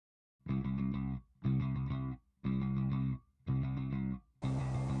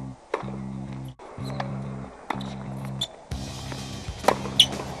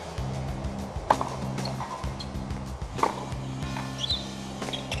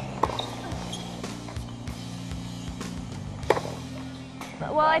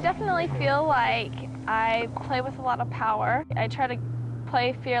Well, I definitely feel like I play with a lot of power. I try to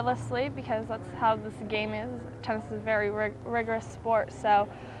play fearlessly because that's how this game is. Tennis is a very rigorous sport, so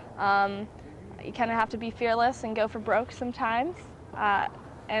you kind of have to be fearless and go for broke sometimes.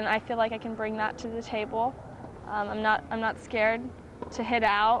 And I feel like I can bring that to the table. I'm not scared to hit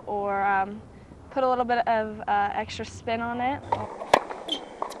out or put a little bit of extra spin on it.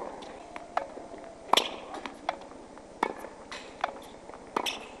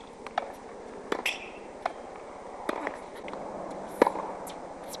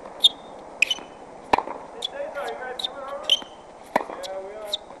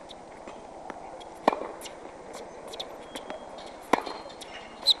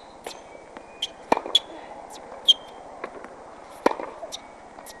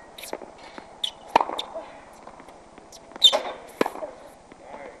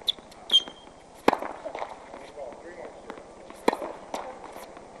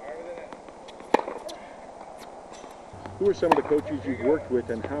 Who are some of the coaches you've worked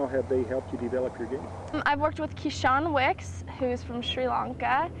with and how have they helped you develop your game? I've worked with Kishan Wicks, who's from Sri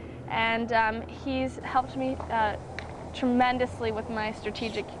Lanka, and he's helped me tremendously with my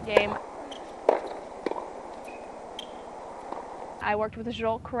strategic game. I worked with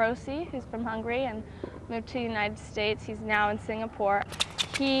Joel Karosi, who's from Hungary and moved to the United States. He's now in Singapore.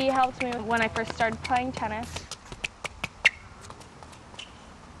 He helped me when I first started playing tennis.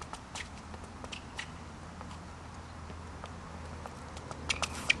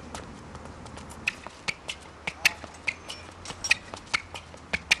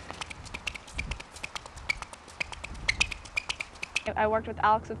 I worked with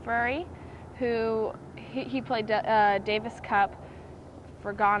Alex Afuri, who he played Davis Cup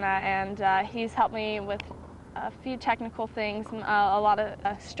for Ghana, and he's helped me with a few technical things, a lot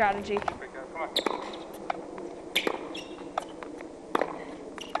of strategy.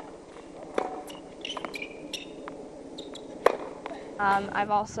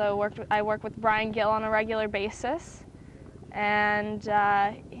 I've also work with Brian Gill on a regular basis, and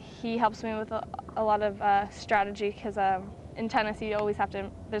he helps me with a lot of strategy because in tennis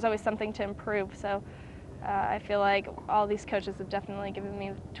there's always something to improve, so I feel like all these coaches have definitely given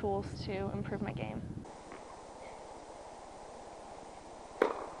me the tools to improve my game.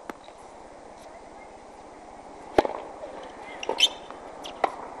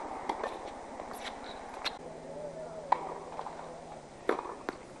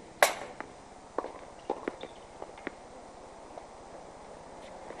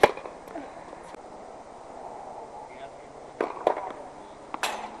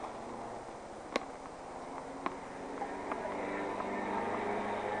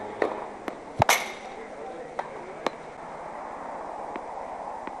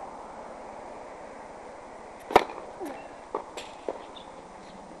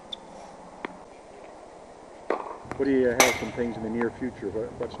 What do you have some things in the near future?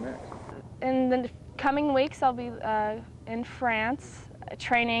 What's next? In the coming weeks, I'll be in France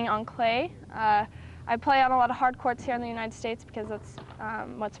training on clay. I play on a lot of hard courts here in the United States because that's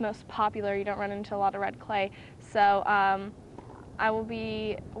what's most popular. You don't run into a lot of red clay. So I will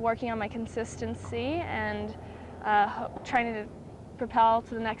be working on my consistency and trying to propel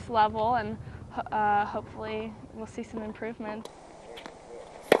to the next level, and hopefully we'll see some improvement.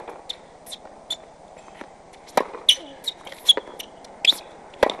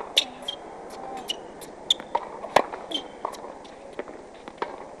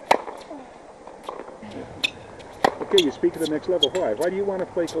 Okay, you speak to the next level. Why? Why do you want to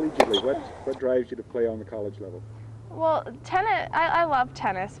play collegiately? What drives you to play on the college level? Well, tennis, I love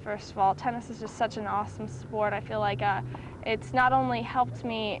tennis, first of all. Tennis is just such an awesome sport. I feel like it's not only helped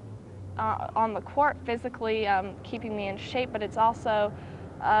me on the court physically, keeping me in shape, but it's also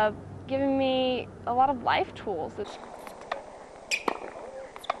giving me a lot of life tools.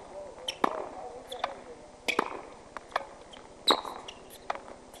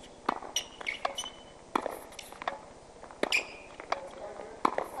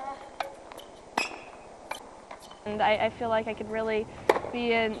 And I feel like I could really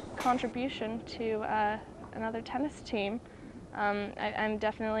be a contribution to another tennis team. I'm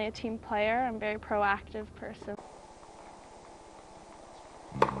definitely a team player. I'm a very proactive person.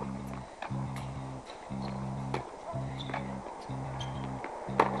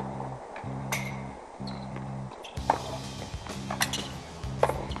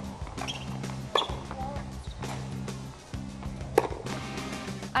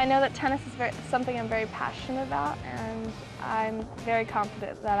 I know that tennis is something I'm very passionate about, and I'm very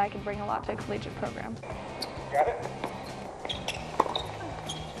confident that I can bring a lot to a collegiate program. Got it?